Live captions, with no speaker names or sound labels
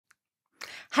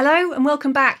Hello and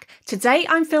welcome back. Today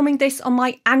I'm filming this on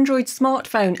my Android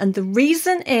smartphone, and the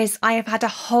reason is I have had a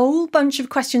whole bunch of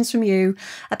questions from you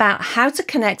about how to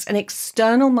connect an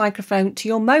external microphone to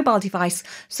your mobile device.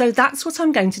 So that's what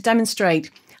I'm going to demonstrate.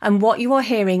 And what you are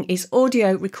hearing is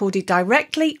audio recorded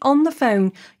directly on the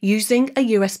phone using a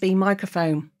USB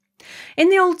microphone. In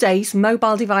the old days,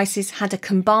 mobile devices had a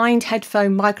combined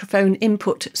headphone microphone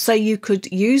input, so you could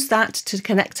use that to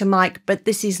connect a mic, but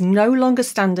this is no longer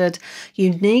standard.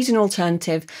 You need an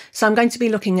alternative. So I'm going to be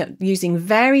looking at using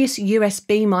various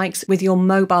USB mics with your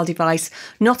mobile device,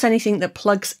 not anything that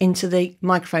plugs into the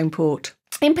microphone port.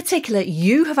 In particular,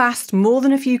 you have asked more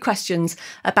than a few questions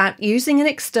about using an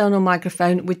external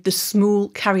microphone with the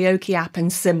Smule karaoke app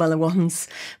and similar ones.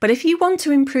 But if you want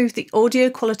to improve the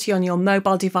audio quality on your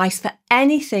mobile device for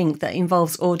anything that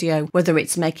involves audio, whether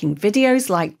it's making videos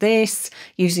like this,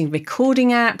 using recording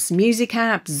apps, music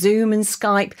apps, Zoom and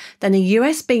Skype, then a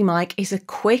USB mic is a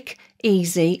quick,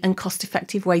 easy and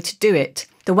cost-effective way to do it.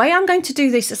 The way I'm going to do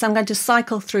this is I'm going to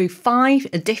cycle through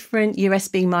 5 different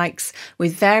USB mics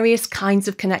with various kinds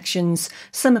of connections.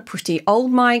 Some are pretty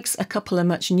old mics, a couple are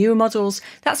much newer models.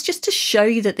 That's just to show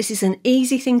you that this is an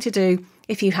easy thing to do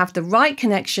if you have the right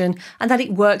connection and that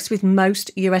it works with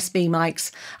most USB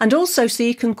mics. And also so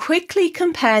you can quickly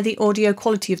compare the audio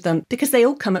quality of them because they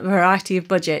all come at a variety of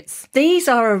budgets. These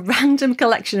are a random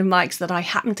collection of mics that I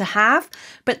happen to have,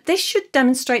 but this should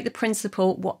demonstrate the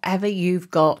principle whatever you've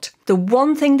got. The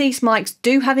one thing these mics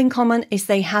do have in common is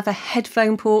they have a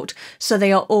headphone port, so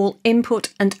they are all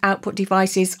input and output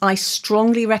devices. I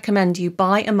strongly recommend you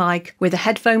buy a mic with a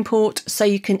headphone port so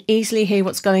you can easily hear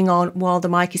what's going on while the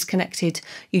mic is connected.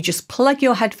 You just plug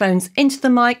your headphones into the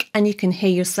mic and you can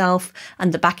hear yourself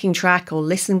and the backing track or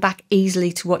listen back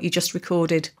easily to what you just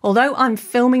recorded. Although I'm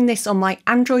filming this on my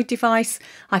Android device,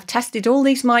 I've tested all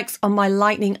these mics on my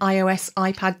Lightning iOS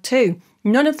iPad too.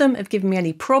 None of them have given me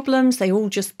any problems, they all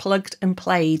just plugged and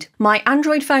played. My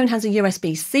Android phone has a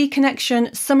USB-C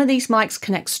connection. Some of these mics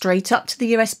connect straight up to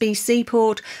the USB-C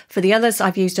port. For the others,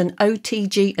 I've used an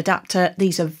OTG adapter.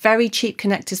 These are very cheap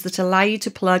connectors that allow you to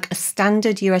plug a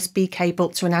standard USB cable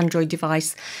to an Android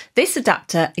device. This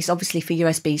adapter is obviously for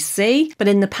USB-C, but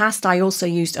in the past I also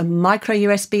used a micro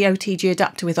USB OTG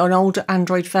adapter with an older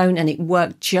Android phone and it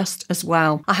worked just as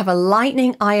well. I have a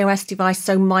Lightning iOS device,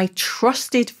 so my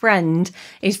trusted friend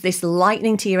is this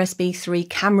Lightning to USB 3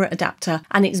 camera adapter,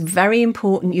 and it's very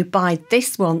important you buy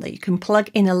this one that you can plug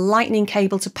in a Lightning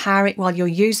cable to power it while you're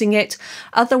using it.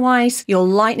 Otherwise, your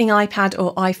Lightning iPad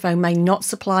or iPhone may not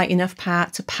supply enough power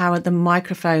to power the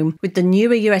microphone. With the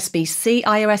newer USB-C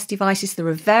iOS devices, there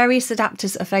are various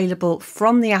adapters available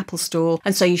from the Apple Store,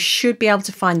 and so you should be able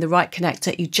to find the right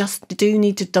connector. You just do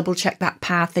need to double check that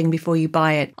power thing before you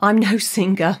buy it. I'm no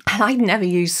singer and I'd never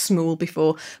used Smule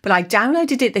before, but I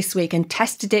downloaded it this week and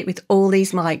tested it with all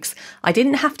these mics. I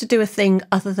didn't have to do a thing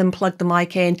other than plug the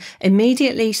mic in.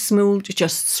 Immediately Smule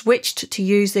just switched to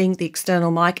using the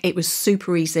external mic. It was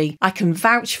super easy. I can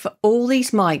vouch for all these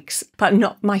mics, but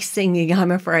not my singing, I'm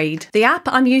afraid. The app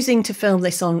I'm using to film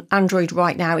this on Android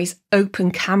right now is Open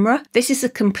Camera. This is a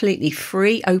completely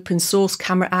free open source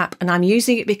camera app, and I'm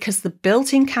using it because the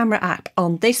built-in camera app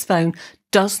on this phone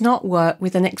does not work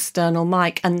with an external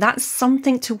mic, and that's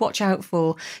something to watch out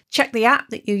for. Check the app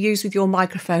that you use with your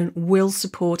microphone will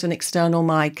support an external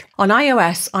mic. On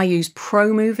iOS, I use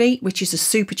ProMovie, which is a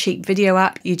super cheap video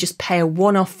app. You just pay a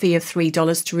one-off fee of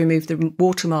 $3 to remove the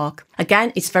watermark.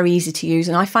 Again, it's very easy to use,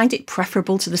 and I find it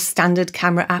preferable to the standard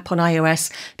camera app on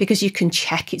iOS because you can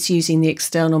check it's using the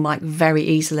external mic very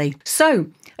easily. So,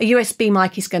 a USB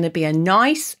mic is going to be a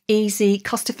nice, easy,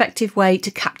 cost-effective way to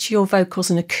capture your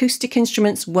vocals and acoustic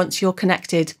instruments once you're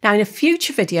connected. Now, in a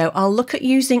future video, I'll look at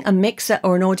using a mixer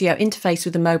or an audio interface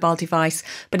with a mobile device,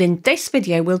 but in this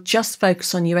video, we'll just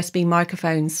focus on USB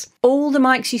microphones. All the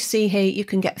mics you see here, you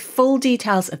can get full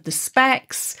details of the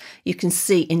specs, you can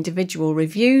see individual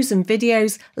reviews and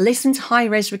videos, listen to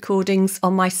high-res recordings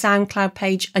on my SoundCloud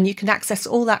page, and you can access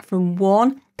all that from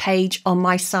one page on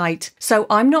my site. So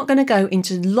I'm not going to go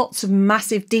into lots of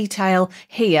massive detail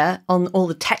here on all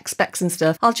the tech specs and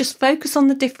stuff. I'll just focus on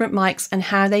the different mics and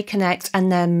how they connect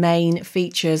and their main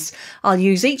features. I'll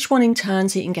use each one in turn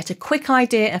so you can get a quick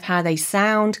idea of how they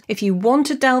sound. If you want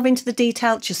to delve into the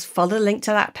detail, just follow the link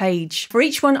to that page. For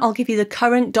each one, I'll give you the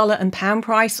current dollar and pound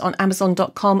price on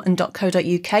Amazon.com and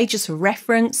 .co.uk just for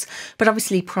reference, but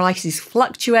obviously prices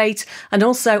fluctuate, and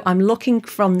also I'm looking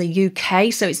from the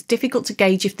UK, so it's difficult to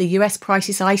gauge if the US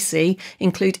prices I see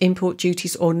include import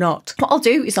duties or not. What I'll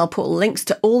do is I'll put links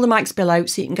to all the mics below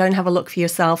so you can go and have a look for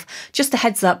yourself. Just a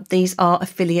heads up, these are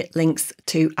affiliate links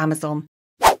to Amazon.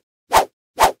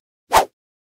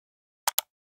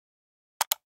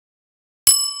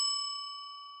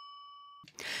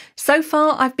 So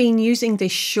far, I've been using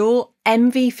this Shure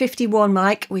MV51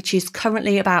 mic, which is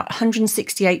currently about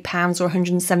 £168 or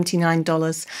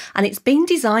 $179, and it's been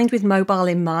designed with mobile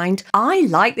in mind. I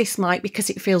like this mic because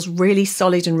it feels really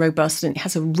solid and robust, and it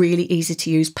has a really easy to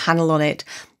use panel on it.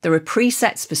 There are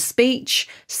presets for speech,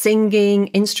 singing,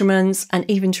 instruments, and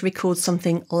even to record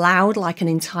something loud like an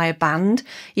entire band.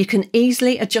 You can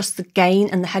easily adjust the gain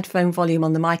and the headphone volume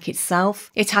on the mic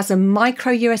itself. It has a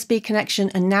micro USB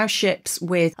connection and now ships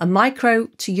with a micro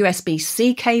to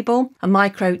USB-C cable, a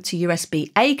micro to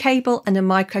USB-A cable, and a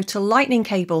micro to Lightning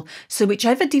cable. So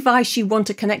whichever device you want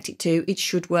to connect it to, it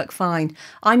should work fine.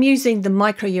 I'm using the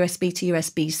micro USB to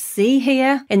USB-C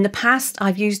here. In the past,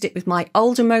 I've used it with my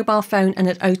older mobile phone and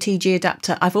an OTG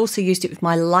adapter. I've also used it with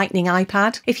my Lightning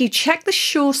iPad. If you check the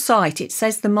Shure site, it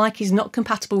says the mic is not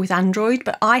compatible with Android,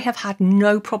 but I have had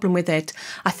no problem with it.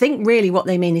 I think really what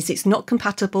they mean is it's not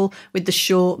compatible with the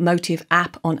Shure Motive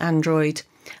app on Android.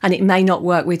 And it may not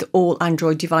work with all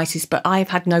Android devices, but I have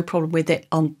had no problem with it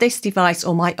on this device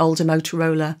or my older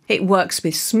Motorola. It works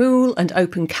with Smule and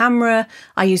Open Camera.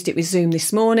 I used it with Zoom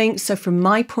this morning, so from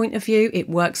my point of view, it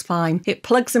works fine. It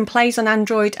plugs and plays on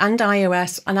Android and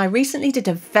iOS, and I recently did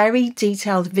a very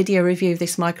detailed video review of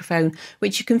this microphone,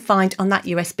 which you can find on that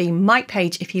USB mic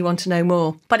page if you want to know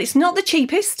more. But it's not the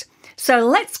cheapest, so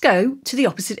let's go to the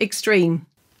opposite extreme.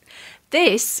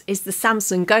 This is the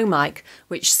Samsung Go mic,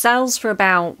 which sells for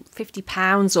about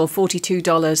 £50 or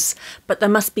 $42, but there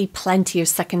must be plenty of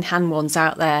second-hand ones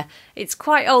out there. It's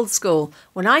quite old school.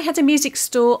 When I had a music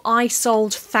store, I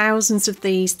sold thousands of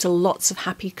these to lots of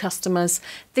happy customers.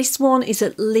 This one is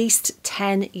at least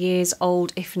 10 years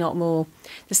old, if not more.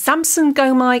 The Samsung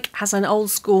Go mic has an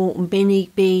old school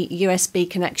mini B USB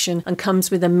connection and comes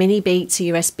with a mini B to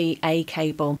USB A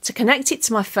cable. To connect it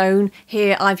to my phone,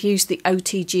 here I've used the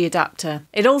OTG adapter.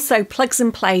 It also plugs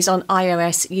and plays on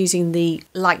iOS using the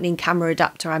Lightning camera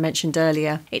adapter I mentioned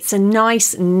earlier. It's a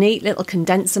nice, neat little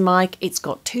condenser mic. It's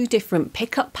got two different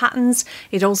pickup patterns.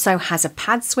 It also has a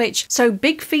pad switch. So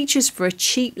big features for a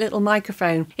cheap little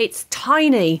microphone. It's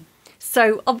tiny.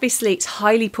 So obviously it's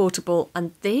highly portable,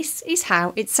 and this is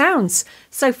how it sounds.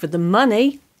 So for the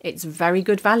money, it's very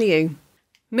good value.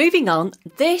 Moving on,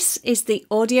 this is the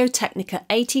Audio-Technica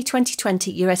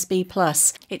AT2020 USB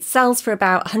Plus. It sells for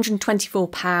about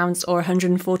 £124 or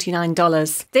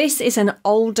 $149. This is an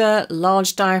older,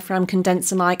 large diaphragm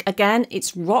condenser mic. Again,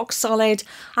 it's rock solid.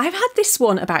 I've had this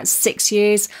one about 6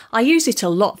 years. I use it a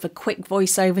lot for quick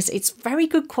voiceovers. It's very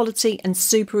good quality and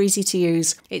super easy to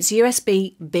use. It's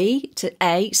USB-B to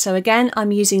A, so again,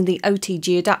 I'm using the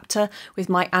OTG adapter with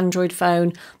my Android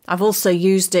phone. I've also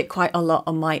used it quite a lot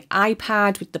on my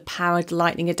iPad with the powered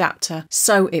Lightning adapter,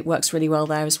 so it works really well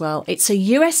there as well. It's a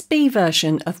USB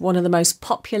version of one of the most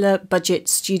popular budget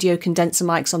studio condenser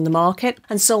mics on the market,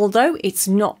 and so although it's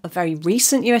not a very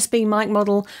recent USB mic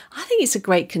model, I think it's a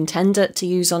great contender to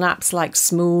use on apps like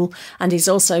Smule, and is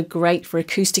also great for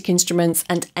acoustic instruments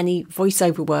and any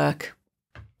voiceover work.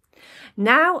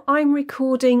 Now I'm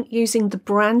recording using the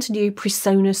brand new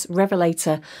PreSonus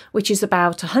Revelator, which is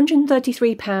about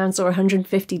 £133 or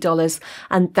 $150,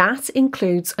 and that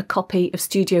includes a copy of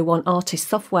Studio One Artist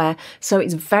software, so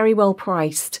it's very well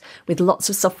priced with lots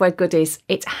of software goodies.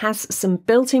 It has some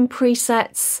built-in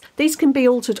presets. These can be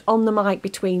altered on the mic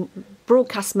between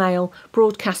broadcast male,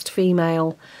 broadcast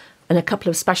female, and a couple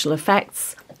of special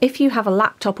effects. If you have a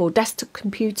laptop or desktop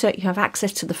computer, you have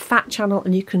access to the FAT channel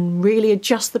and you can really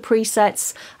adjust the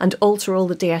presets and alter all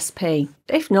the DSP.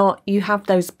 If not, you have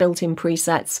those built-in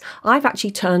presets. I've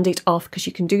actually turned it off because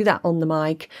you can do that on the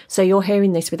mic, so you're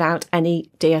hearing this without any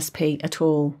DSP at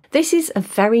all. This is a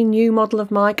very new model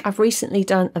of mic. I've recently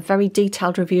done a very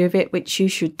detailed review of it, which you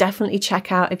should definitely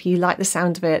check out if you like the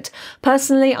sound of it.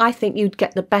 Personally, I think you'd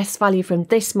get the best value from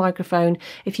this microphone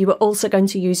if you were also going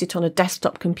to use it on a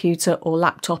desktop computer or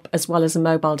laptop as well as a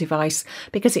mobile device,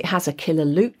 because it has a killer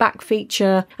loopback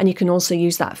feature, and you can also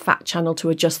use that FAT channel to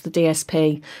adjust the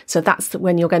DSP. So that's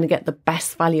when you're going to get the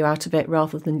best value out of it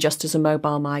rather than just as a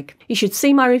mobile mic. You should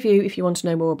see my review if you want to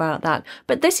know more about that.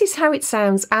 But this is how it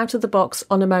sounds out of the box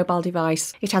on a mobile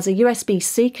device. It has a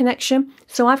USB-C connection,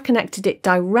 so I've connected it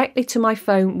directly to my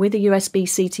phone with a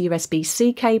USB-C to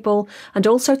USB-C cable, and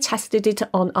also tested it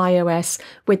on iOS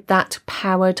with that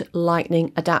powered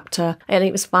Lightning adapter, and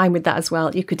it was fine with that as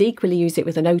well. You could equally use it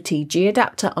with an OTG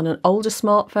adapter on an older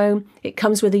smartphone. It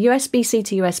comes with a USB-C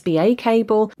to USB-A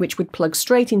cable, which would plug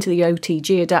straight into the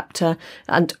OTG adapter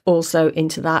and also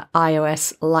into that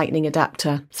iOS Lightning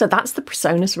adapter. So that's the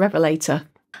PreSonus Revelator.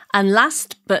 And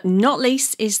last but not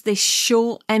least is this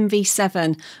Shure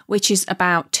MV7, which is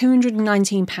about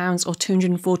 £219 or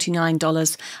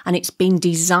 $249, and it's been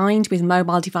designed with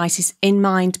mobile devices in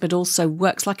mind, but also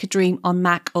works like a dream on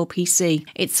Mac or PC.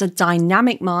 It's a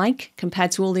dynamic mic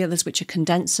compared to all the others, which are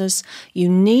condensers. You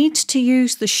need to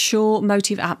use the Shure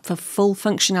Motive app for full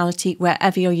functionality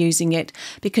wherever you're using it,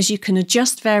 because you can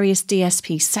adjust various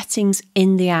DSP settings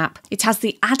in the app. It has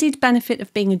the added benefit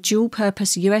of being a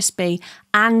dual-purpose USB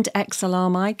and XLR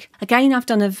mic. Again, I've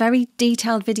done a very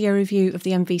detailed video review of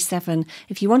the MV7.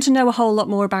 If you want to know a whole lot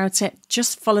more about it,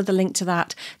 just follow the link to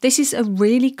that. This is a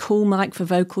really cool mic for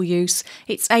vocal use.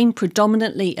 It's aimed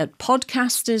predominantly at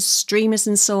podcasters, streamers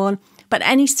and so on. But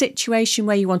any situation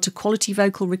where you want a quality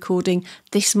vocal recording,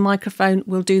 this microphone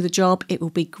will do the job. It will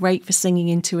be great for singing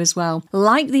into as well.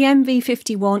 Like the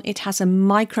MV51, it has a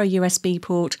micro USB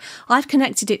port. I've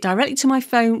connected it directly to my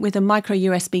phone with a micro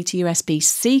USB to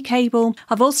USB-C cable.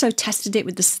 I've also tested it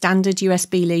with the standard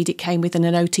USB lead. It came with an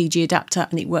OTG adapter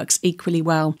and it works equally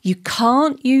well. You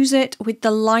can't use it with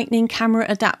the Lightning camera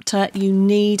adapter. You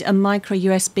need a micro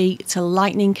USB to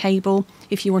Lightning cable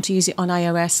if you want to use it on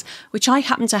iOS, which I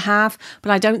happen to have,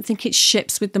 but I don't think it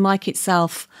ships with the mic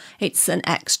itself. It's an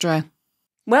extra.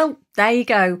 Well, there you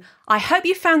go. I hope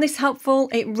you found this helpful.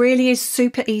 It really is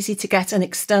super easy to get an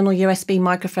external USB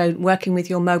microphone working with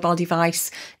your mobile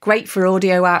device. Great for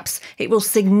audio apps. It will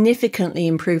significantly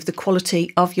improve the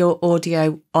quality of your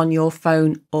audio on your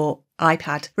phone or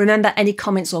iPad. Remember, any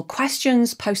comments or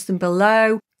questions, post them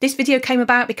below. This video came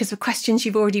about because of questions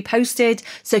you've already posted,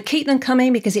 so keep them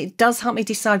coming because it does help me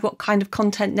decide what kind of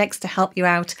content next to help you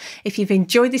out. If you've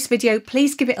enjoyed this video,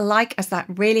 please give it a like, as that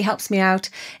really helps me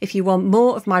out. If you want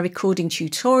more of my recording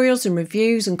tutorials and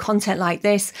reviews and content like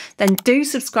this, then do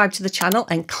subscribe to the channel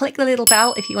and click the little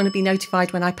bell if you want to be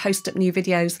notified when I post up new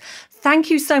videos.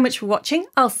 Thank you so much for watching.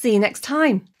 I'll see you next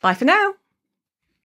time. Bye for now.